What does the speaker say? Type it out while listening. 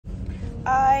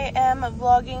I am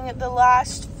vlogging the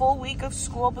last full week of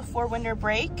school before winter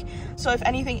break. So if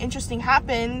anything interesting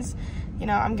happens, you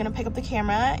know, I'm gonna pick up the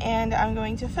camera and I'm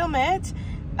going to film it.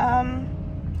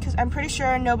 Because I'm pretty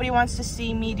sure nobody wants to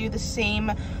see me do the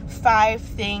same 5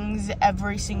 things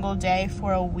every single day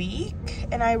for a week.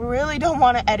 And I really don't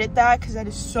want to edit that because that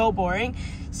is so boring.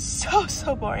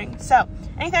 So boring. So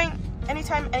anytime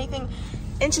anything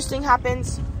interesting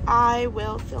happens, I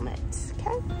will film it.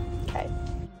 Okay.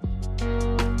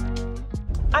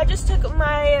 I just took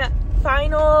my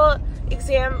final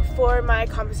exam for my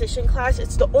composition class.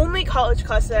 It's the only college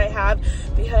class that I have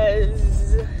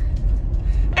because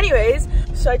anyways,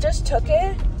 so I just took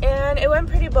it and it went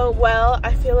pretty well.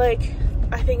 I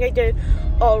think I did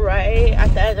all right.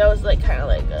 At the end I was like kind of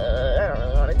like I don't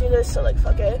really want to do this, so like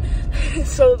fuck it.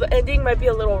 So the ending might be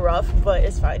a little rough, but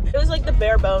it's fine. It was like the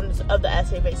bare bones of the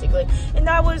essay basically, and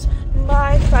that was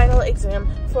my final exam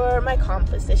for my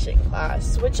composition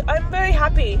class, which I'm very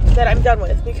happy that I'm done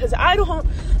with, because I don't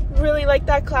really like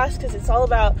that class because it's all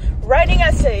about writing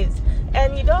essays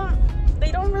and they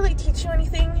don't really teach you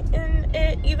anything in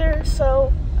it either.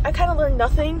 So I kind of learned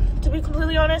nothing, to be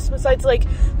completely honest, besides like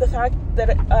the fact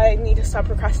that I need to stop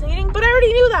procrastinating, but I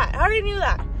already knew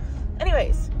that.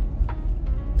 Anyways,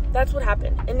 that's what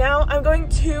happened. And now I'm going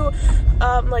to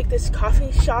like this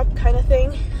coffee shop kind of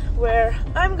thing where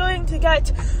I'm going to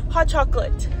get hot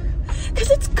chocolate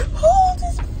because it's cold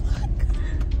as fuck.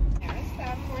 There's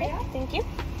that for you. Thank you.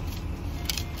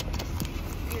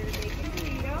 Your bacon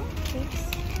burrito. Thanks.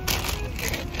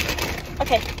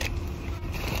 Okay.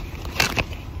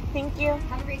 Thank you.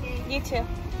 Have a great day. You too.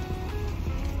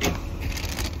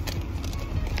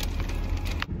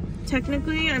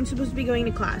 Technically, I'm supposed to be going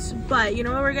to class, but you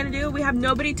know what we're gonna do? We have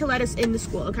nobody to let us in the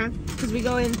school, okay? Because we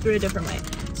go in through a different way.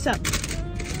 So,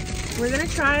 we're gonna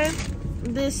try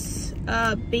this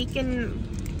bacon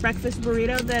breakfast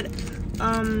burrito that,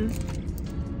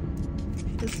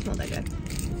 doesn't smell that good.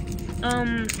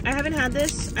 I haven't had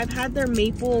this. I've had their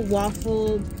maple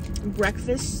waffle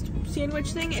breakfast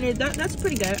sandwich thing, and that's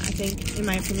pretty good, I think, in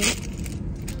my opinion.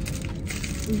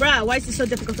 Bruh, why is this so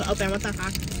difficult to open? What the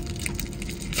fuck?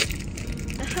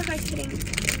 Am I kidding?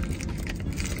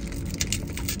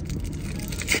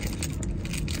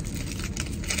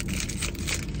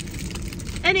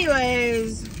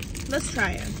 Anyways, let's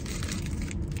try it.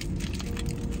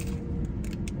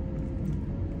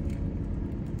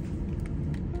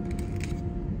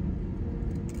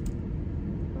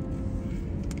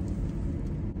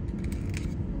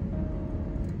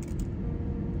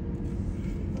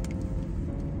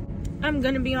 I'm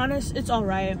gonna be honest, it's all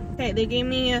right. Okay, they gave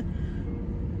me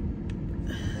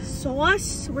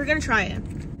sauce. We're gonna try it.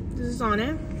 This is on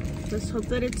it. Let's hope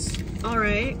that it's all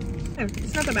right. Yeah,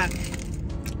 it's not that bad.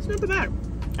 It's not that bad.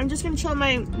 I'm just gonna chill in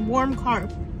my warm car.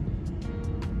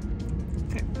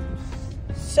 Okay.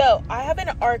 So I have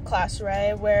an art class,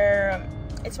 right, where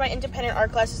it's my independent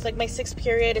art class. It's like my 6th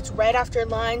period. It's right after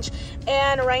lunch.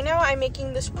 And right now I'm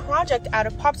making this project out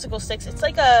of popsicle sticks. It's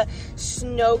like a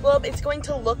snow globe. It's going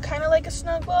to look kind of like a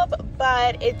snow globe,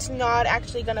 but it's not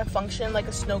actually going to function like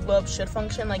a snow globe should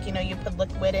function. Like, you know, you put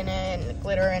liquid in it and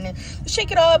glitter in it, shake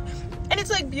it up, and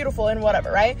it's like beautiful and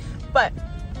whatever, right? But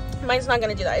mine's not going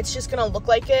to do that. It's just going to look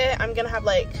like it. I'm going to have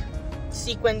like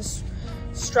sequins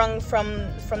strung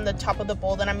from the top of the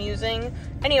bowl that I'm using.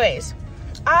 Anyways,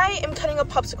 I am cutting up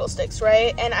popsicle sticks,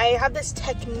 right? And I have this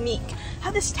technique.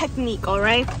 All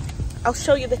right? I'll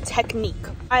show you the technique.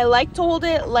 I like to hold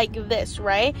it like this,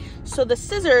 right? So the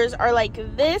scissors are like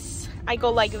this. I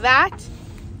go like that,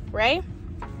 right?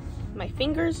 My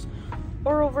fingers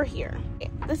or over here.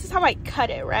 This is how I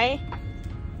cut it, right?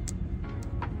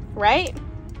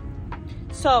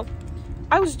 So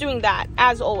I was doing that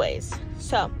as always.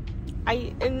 So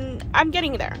I'm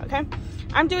getting there, okay?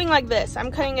 I'm doing like this. I'm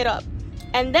cutting it up.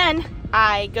 And then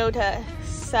I go to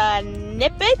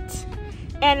snip it,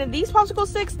 and these popsicle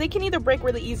sticks, they can either break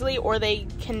really easily or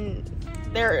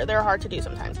they're hard to do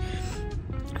sometimes.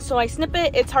 So I snip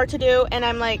it, it's hard to do, and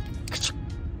I'm like,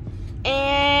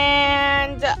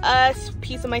 and a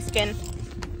piece of my skin.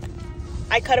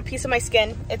 I cut a piece of my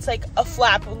skin. It's like a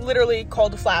flap, literally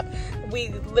called a flap. We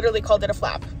literally called it a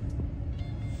flap.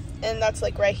 And that's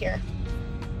like right here.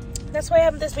 That's why I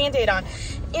have this Band-Aid on.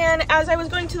 And as I was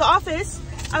going to the office,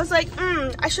 I was like,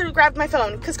 I should have grabbed my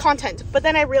phone because content. But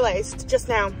then I realized just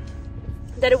now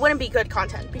that it wouldn't be good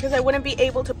content because I wouldn't be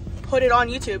able to put it on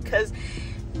YouTube because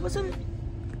it wasn't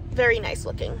very nice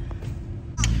looking.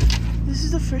 This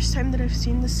is the first time that I've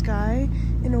seen the sky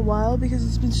in a while because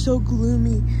it's been so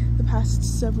gloomy the past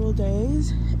several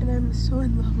days. And I'm so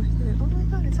in love with it. Oh my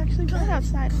god, it's actually bright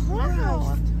outside.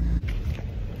 Wow.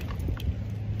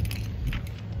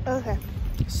 Okay,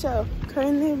 so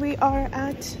currently we are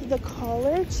at the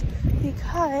college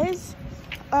because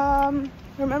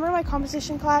remember my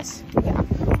composition class? Yeah,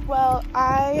 well,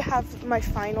 I have my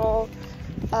final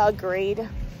grade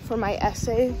for my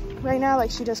essay right now.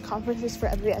 Like, she does conferences for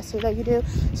every essay that you do,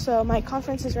 so my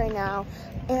conference is right now,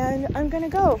 and I'm gonna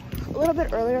go a little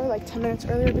bit earlier, like 10 minutes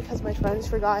earlier, because my friends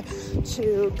forgot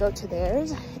to go to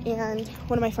theirs, and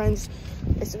one of my friends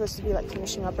is supposed to be like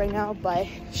finishing up right now, but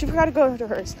she forgot to go to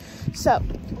hers. So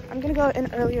I'm gonna go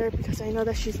in earlier because I know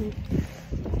that she's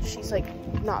like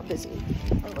not busy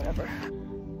or whatever.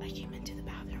 I came into the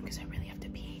bathroom because I really have to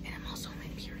pee, and I'm also on my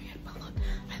period. But look,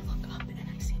 I look up and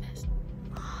I see this.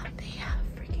 They have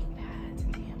freaking pads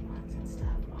and tampons and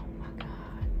stuff. Oh my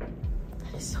god,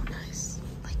 that is so nice.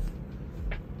 Like,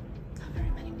 not very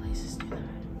many places do that.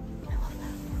 I love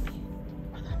that for me.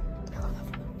 For them. I love that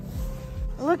for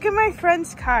them. Look at my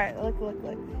friend's car. Look.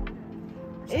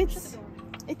 It's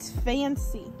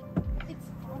fancy. It's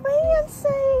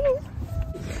fancy.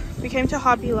 We came to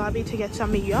Hobby Lobby to get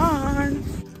some yarn.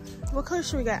 What color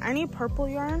should we get? I need purple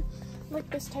yarn. Like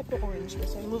this type of orange.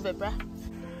 Listen, move it, bruh.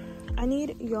 I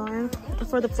need yarn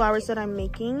for the flowers that I'm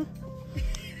making.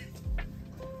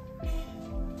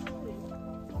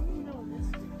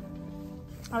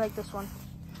 I like this one.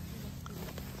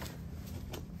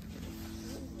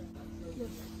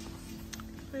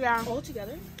 Yeah. All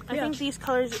together? I think these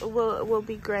colors will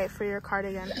be great for your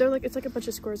cardigan. They're like, it's like a bunch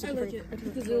of squares. I like it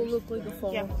because it'll look like a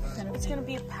fall. Yeah. It's gonna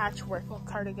be a patchwork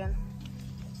cardigan.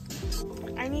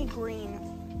 I need green,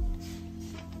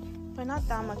 but not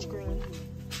that much green.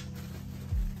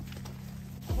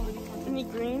 I need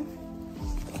green.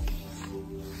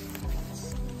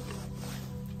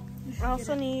 I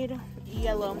also need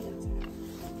yellow.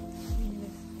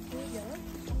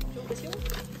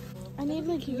 I need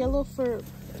like yellow for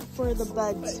the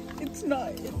buds. It's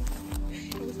not. It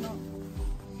was not.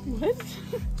 What?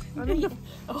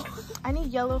 I need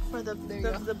yellow for the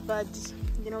buds.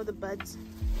 You know, the buds.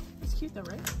 It's cute though,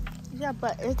 right? Yeah,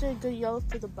 but is there a good yellow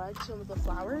for the buds or the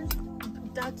flowers?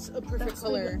 That's a perfect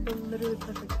color. Like the literally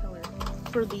perfect color.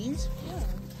 For these? Yeah.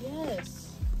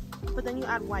 Yes. But then you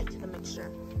add white to the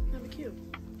mixture. That'd be cute.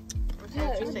 Okay,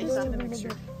 yeah, you say so. The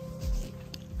mixture.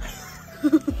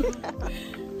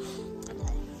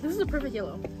 This is a perfect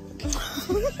yellow.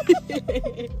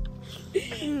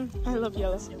 I love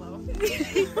yellow.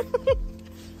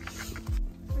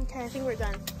 Okay, I think we're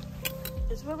done.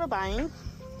 This is what we're buying.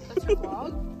 That's your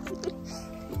vlog?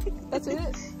 That's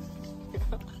it?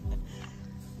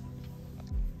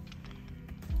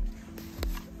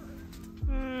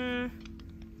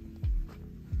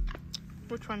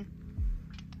 Which one?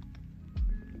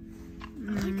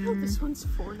 I like how this one's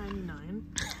 $4.99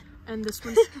 and this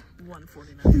one's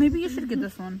 $1.49. Maybe you should get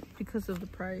this one because of the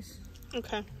price.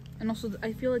 Okay. And also,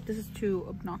 I feel like this is too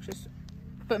obnoxious,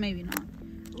 but maybe not.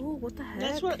 Oh, what the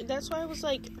heck? That's why I was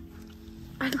like,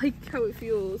 I like how it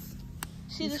feels.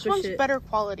 See, this one's better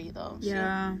quality though.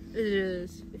 Yeah, it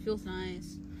is. It feels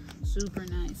nice. Super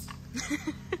nice.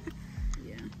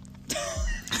 Yeah.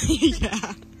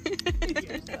 Yeah.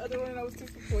 The other one, I was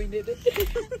disappointed.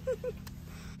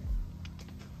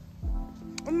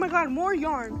 Oh my god, more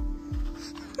yarn.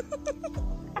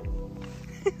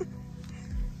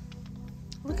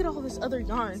 Look at all this other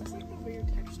yarn. It's like a weird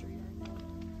texture yarn.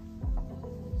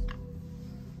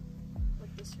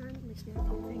 Like this yarn makes me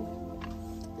feel.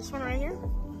 This one right here? I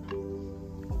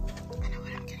know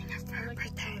what I'm getting her for her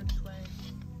birthday.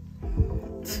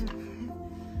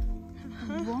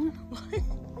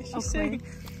 What is she saying?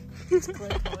 It's clay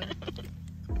color.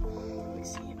 Let me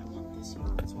see. I want this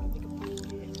yarn. That's what I think I'm gonna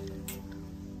get.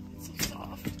 It's so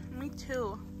soft. Me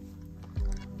too.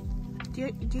 Do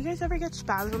you guys ever get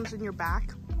spasms in your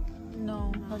back?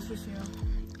 No, that's just you.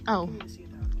 Oh. I'm gonna see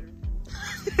it after.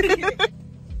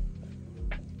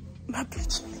 My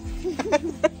bitch.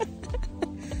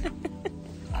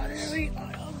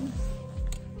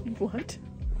 What?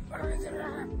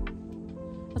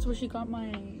 That's where she got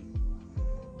my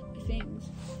things.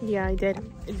 Yeah, I did.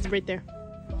 It's right there.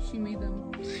 She made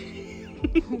them. What?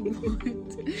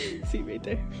 See right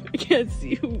there. I can't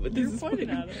see you, but this is pointing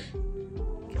at it.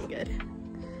 Okay, good.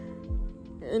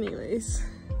 Anyways,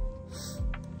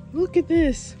 look at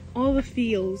this. All the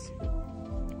feels.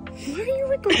 Why are you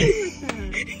recording like that?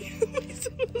 What am I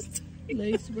supposed to?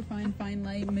 Light, super fine, fine,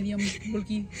 light, medium,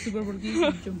 bulky, super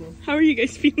bulky, jumbo. How are you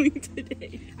guys feeling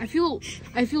today? I feel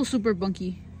super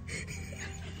bunky.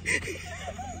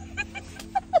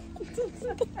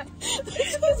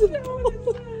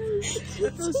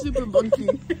 That's super bunky.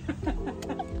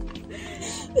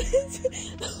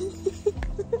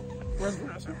 Where's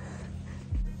Vanessa?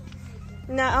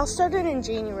 Nah, I'll start it in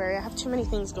January. I have too many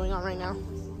things going on right now.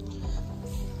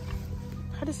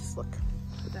 How does this look?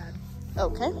 Bad.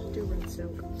 Okay. Do red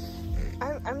silk.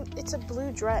 It's a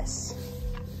blue dress.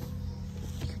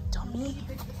 You dummy.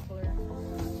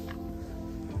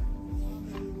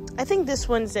 I think this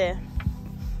one's it.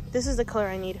 This is the color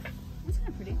I need. That's kind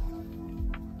of pretty.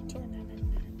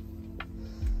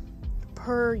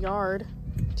 Per yard.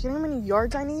 Do you know how many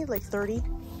yards I need? Like 30?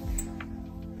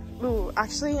 Ooh,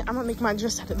 actually, I'm gonna make my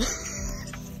dress out of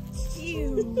this.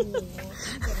 Ew.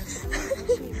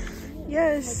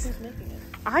 Yes. Who's making it?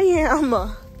 I am.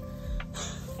 I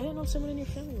didn't know someone in your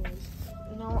family was.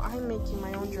 No, I'm making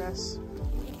my own dress.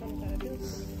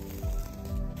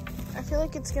 I feel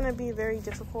like it's gonna be very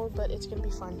difficult, but it's gonna be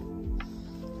fun.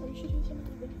 Or you should do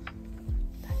something like this.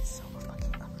 That is so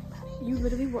fucking ugly, Maddie. You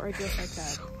literally wore a dress like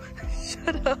that.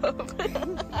 Shut up.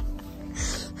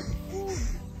 Ooh,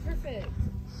 perfect.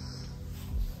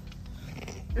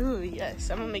 Ooh, yes.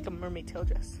 I'm gonna make a mermaid tail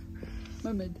dress.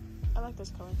 Mermaid. I like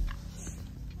this color.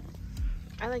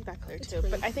 I like that color too, pretty.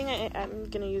 but I think I'm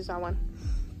gonna use that one.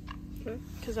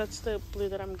 Because that's the blue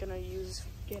that I'm gonna use.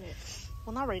 Get it.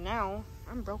 Well, not right now.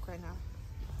 I'm broke right now.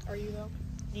 Are you though?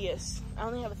 Yes. I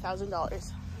only have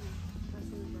 $1,000.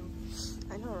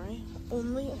 I know, right?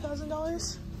 Only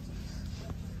 $1,000?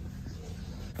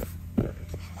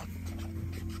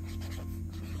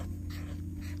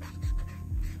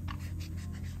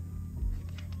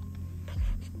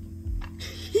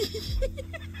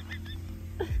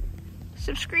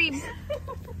 Subscribe.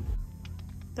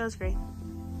 That was great.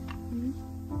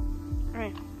 All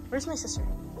right, where's my sister?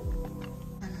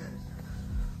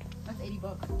 That's $80.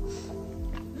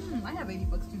 I have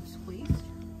 $80 too, please.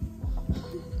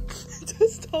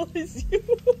 As tall as you.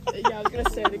 Yeah, I was gonna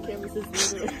say the camera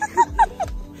says you.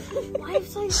 Life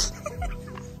size.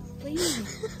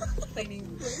 Please.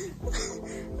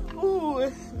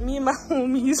 Ooh, me and my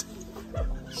homies.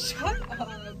 Shut up.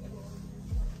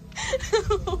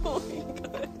 Oh my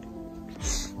god.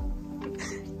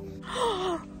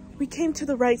 We came to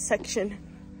the right section.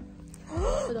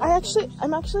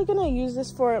 I'm actually gonna use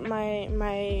this for my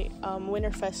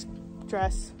Winterfest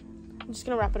dress. I'm just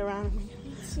gonna wrap it around.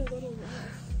 It's a little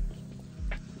rough.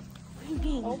 What do you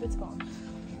mean? Oh, it's gone.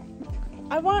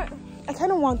 I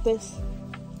kind of want this.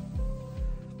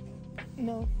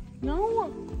 No.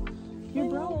 No. You're I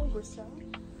broke. know.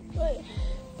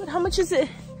 But how much is it?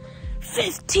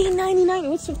 $15.99.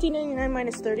 What's $15.99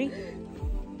 minus 30?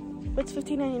 What's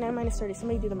 $15.99 minus 30?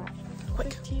 Somebody do the math. Quick.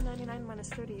 $15.99 minus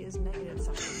 30 is negative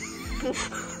something.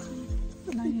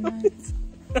 99.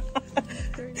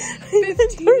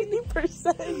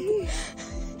 30%.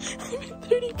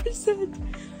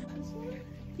 30%.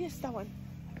 Yes, that one.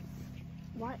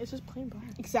 Why? It's just plain black.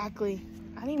 Exactly.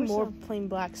 I need more plain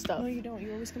black stuff. No, you don't.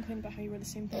 You always complain about how you wear the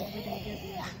same thing every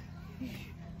day.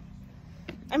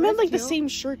 I meant like the same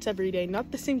shirts every day,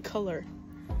 not the same color.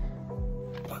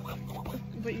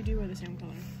 But you do wear the same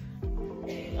color.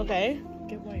 Okay.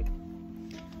 Get white.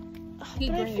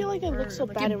 But I feel like it looks so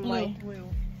bad in white. Blue.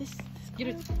 This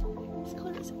This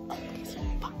color is ugly as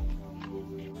fuck.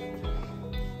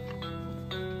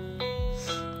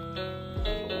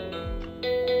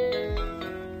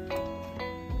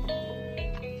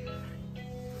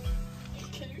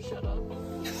 Can you shut up?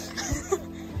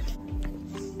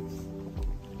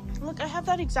 Look, I have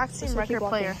that exact same record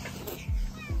player. Okay.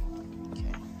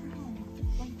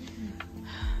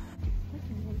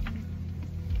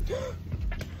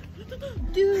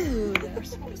 Dude, what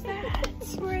was that?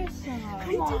 Marissa, I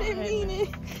didn't mean it.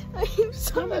 I'm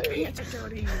sorry. My pants are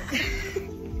dirty.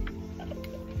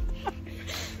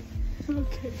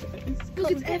 Okay, guys.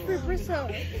 Look, it's F for Brissa.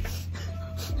 It's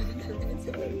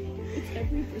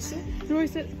every Brissa. So I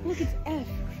said, look, it's F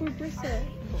for Brissa.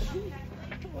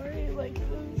 Why are you like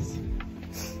this?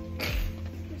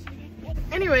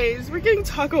 Anyways, we're getting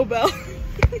Taco Bell.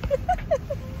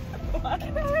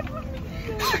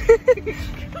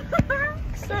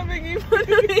 Stop making fun of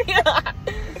me.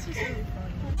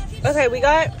 Okay, we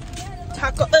got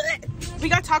Taco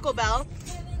Bell.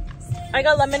 I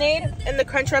got lemonade and the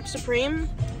Crunchwrap Supreme,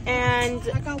 and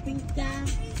I got winked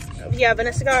at. yeah,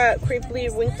 Vanessa got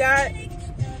creepily winked at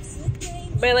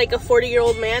by like a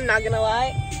 40-year-old man, not gonna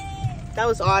lie. That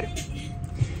was odd.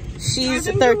 She's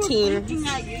 13.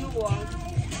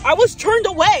 I was turned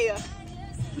away.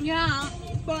 Yeah,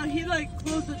 but he like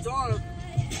closed the door.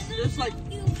 Just like.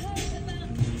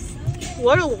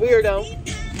 What a weirdo.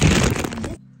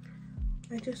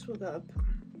 I just woke up.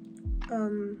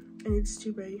 And it's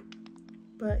too bright.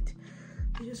 But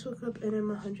I just woke up and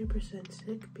I'm 100%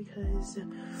 sick because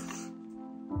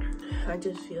I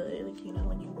just feel it, like, you know,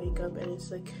 when you wake up and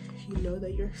it's like, you know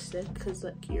that you're sick because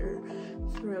like your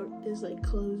throat is like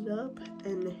closed up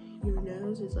and your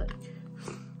nose is like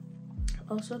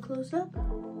also closed up.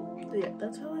 But yeah,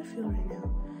 that's how I feel right now.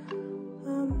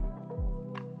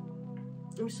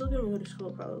 I'm still gonna go to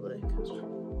school probably, cause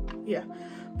yeah,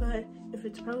 but if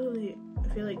it's probably, I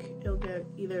feel like it'll get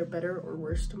either better or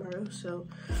worse tomorrow, so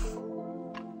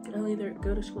I'll either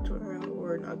go to school tomorrow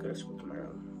or not go to school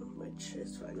tomorrow, which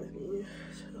is fine with me.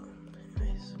 So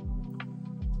anyways,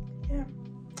 yeah,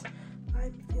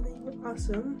 I'm feeling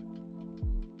awesome.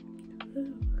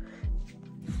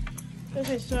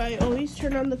 Okay, so I always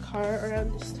turn on the car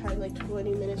around this time, like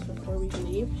 20 minutes before we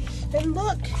leave. And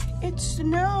look, it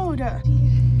snowed. It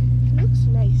looks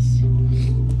nice.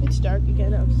 It's dark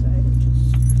again outside, which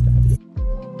is fabulous.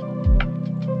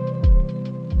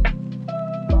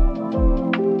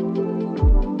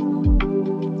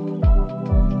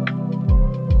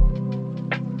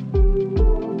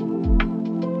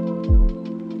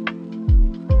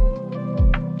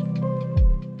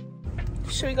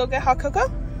 Should we go get hot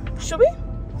cocoa? Should we?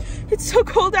 It's so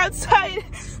cold outside.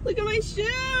 Look at my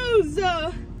shoes.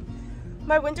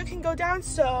 My window can go down,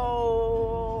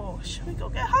 so should we go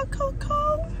get hot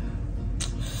cocoa?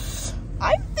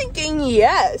 I'm thinking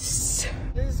yes.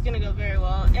 This is gonna go very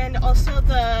well. And also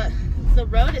the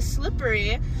road is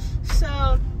slippery,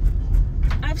 so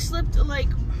I've slipped like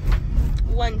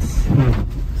once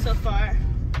so far.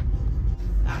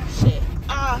 Ah, shit.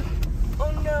 Ah,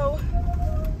 oh no.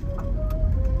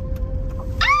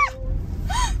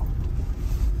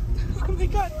 Oh my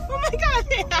god, oh my god!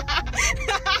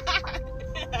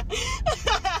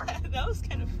 That was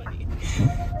kind of funny.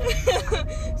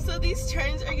 So these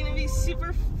turns are gonna be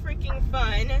super freaking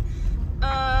fun.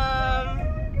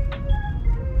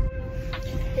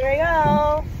 Here we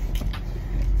go.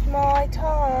 My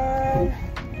turn.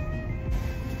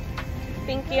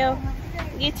 Thank you.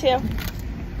 You too.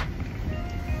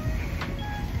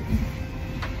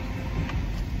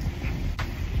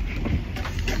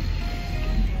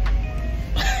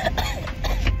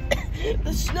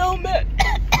 The snowman.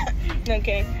 No, I'm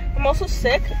kidding. I'm also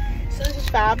sick, so this is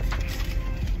fab.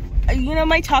 You know,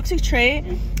 my toxic trait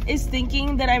is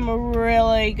thinking that I'm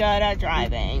really good at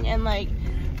driving, and like,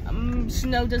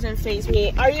 snow doesn't faze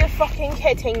me. Are you fucking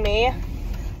kidding me?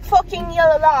 Fucking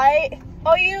yellow light.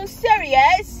 Are you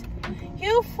serious?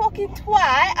 You fucking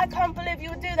twat. I can't believe you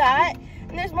would do that.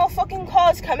 And there's more fucking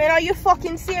cars coming. Are you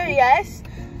fucking serious?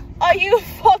 Are you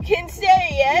fucking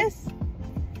serious?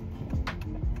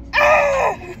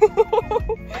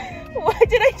 Why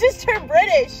did I just turn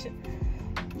British?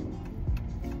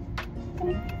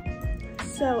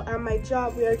 So at my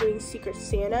job, we are doing Secret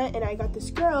Santa, and I got this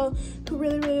girl who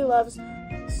really loves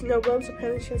snow globes.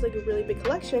 Apparently she has like a really big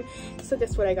collection. So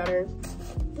guess what I got her?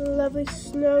 A lovely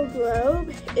snow globe.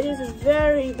 It is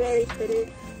very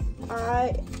pretty.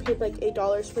 I paid like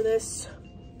 $8 for this.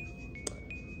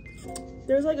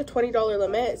 There's like a $20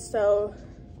 limit, so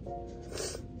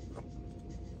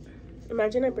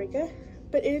imagine I break it.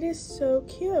 But it is so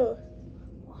cute.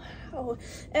 Wow.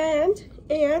 And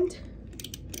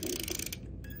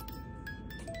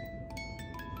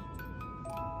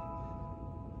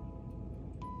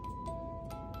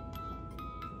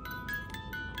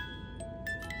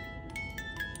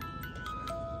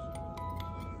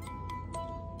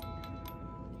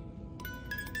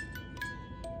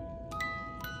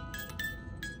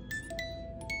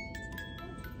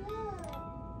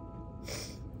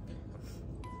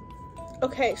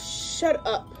okay, shut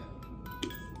up.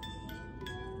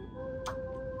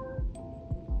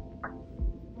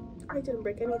 I didn't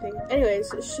break anything.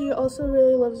 Anyways, she also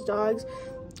really loves dogs,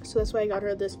 so that's why I got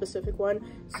her this specific one.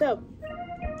 So,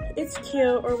 it's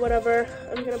cute or whatever.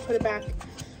 I'm gonna put it back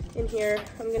in here.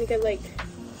 I'm gonna get like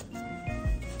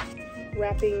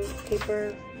wrapping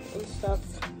paper and stuff,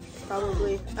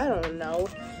 probably. I don't know.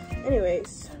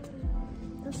 Anyways,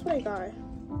 that's what I got.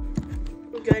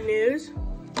 Good news.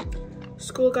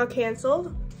 School got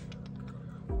canceled.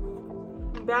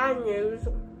 Bad news,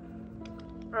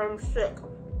 I'm sick.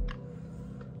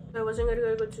 I wasn't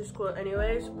gonna go to school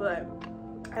anyways, but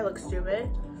I look stupid.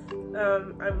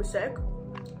 I'm sick.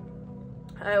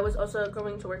 I was also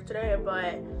going to work today,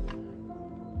 but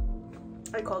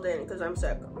I called in because I'm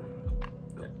sick.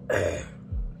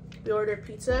 We ordered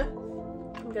pizza.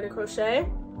 I'm gonna crochet.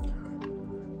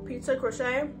 Pizza,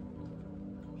 crochet,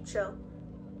 chill.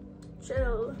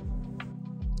 Chill.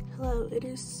 Hello, it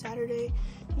is Saturday.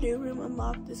 New room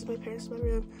unlocked. This is my parents'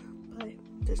 bedroom, but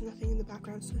there's nothing in the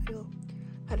background, so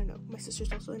I don't know. My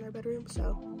sister's also in our bedroom,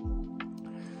 so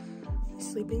she's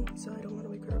sleeping, so I don't want to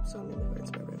wake her up, so I'm in my parents'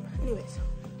 bedroom. Anyways,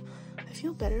 I I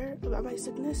feel better about my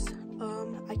sickness.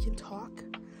 I can talk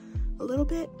a little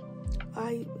bit.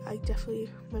 I definitely,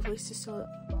 my voice is still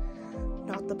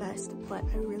not the best, but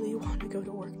I really want to go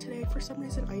to work today for some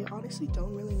reason. I honestly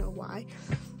don't really know why.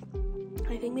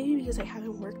 I think maybe because I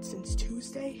haven't worked since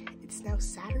Tuesday. It's now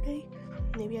Saturday.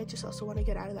 Maybe I just also want to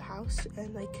get out of the house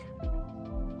and like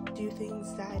do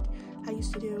things that I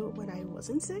used to do when I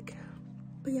wasn't sick.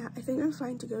 But yeah, I think I'm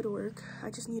fine to go to work. I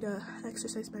just need to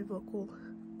exercise my vocal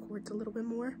cords a little bit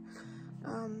more.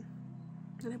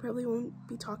 And I probably won't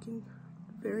be talking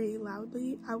very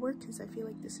loudly at work because I feel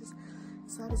like this is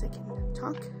as loud as I can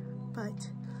talk. But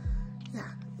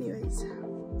yeah, anyways,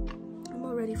 I'm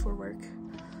all ready for work.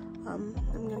 I'm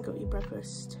gonna go eat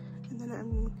breakfast and then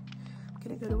I'm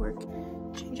gonna go to work.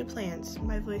 Change of plans.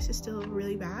 My voice is still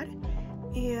really bad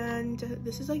and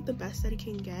this is like the best that it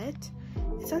can get.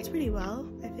 It sounds pretty well,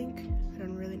 I think. I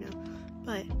don't really know,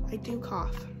 but I do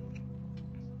cough.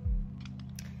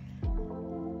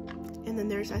 And then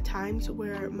there's at times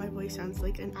where my voice sounds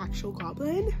like an actual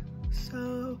goblin.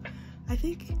 So I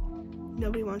think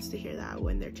nobody wants to hear that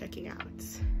when they're checking out.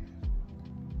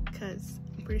 Because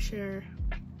I'm pretty sure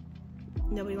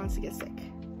nobody wants to get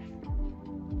sick.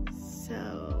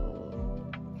 So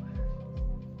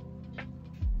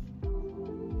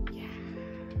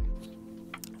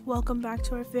welcome back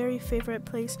to our very favorite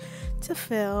place to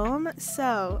film.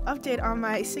 So, update on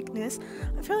my sickness.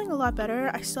 I'm feeling a lot better.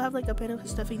 I still have like a bit of a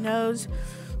stuffy nose.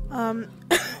 I'm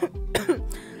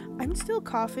still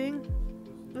coughing,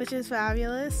 which is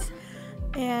fabulous.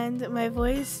 And my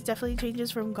voice definitely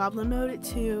changes from goblin mode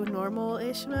to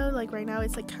normal-ish mode. Like right now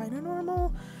it's like kind of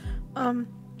normal.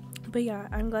 But yeah,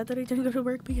 I'm glad that I didn't go to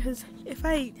work because if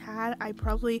I had, I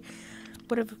probably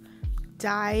would have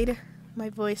died. My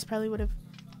voice probably would have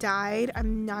died.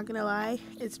 I'm not gonna lie,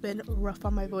 it's been rough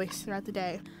on my voice throughout the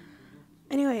day.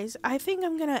 Anyways, I think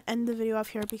I'm gonna end the video off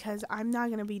here because I'm not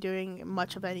gonna be doing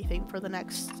much of anything for the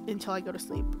next until I go to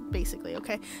sleep, basically.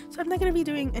 Okay, so I'm not gonna be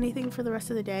doing anything for the rest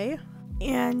of the day,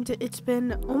 and it's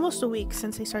been almost a week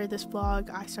since I started this vlog.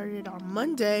 I started on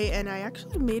Monday and I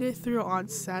actually made it through on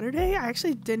Saturday. I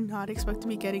actually did not expect to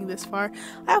be getting this far.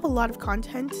 I have a lot of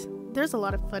content. There's a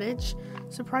lot of footage.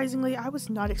 Surprisingly, I was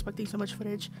not expecting so much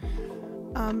footage.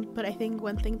 But I think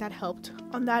one thing that helped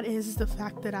on that is the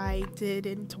fact that I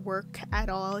didn't work at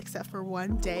all except for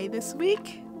one day this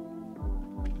week,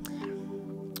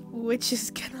 which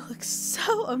is gonna look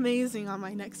so amazing on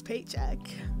my next paycheck.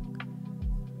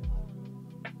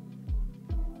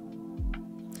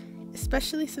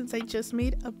 Especially since I just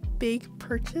made a big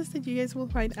purchase that you guys will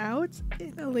find out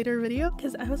in a later video,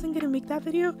 because I wasn't gonna make that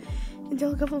video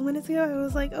until a couple of minutes ago. I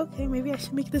was like, okay, maybe I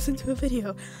should make this into a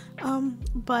video.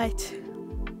 But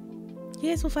you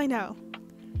guys will find out.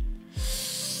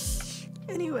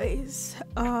 Anyways,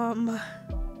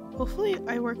 hopefully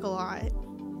I work a lot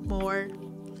more.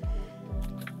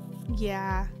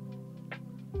 Yeah.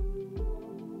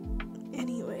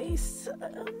 Anyways,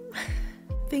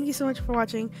 thank you so much for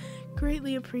watching.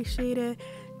 Greatly appreciate it.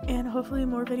 And hopefully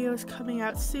more videos coming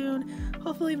out soon.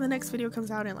 Hopefully the next video comes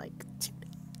out in like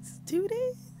 2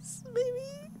 days,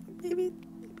 maybe.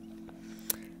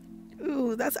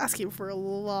 Ooh, that's asking for a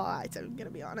lot, I'm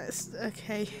gonna be honest.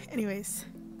 Okay, anyways,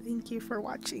 thank you for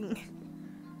watching.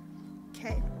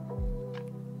 Okay,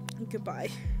 goodbye.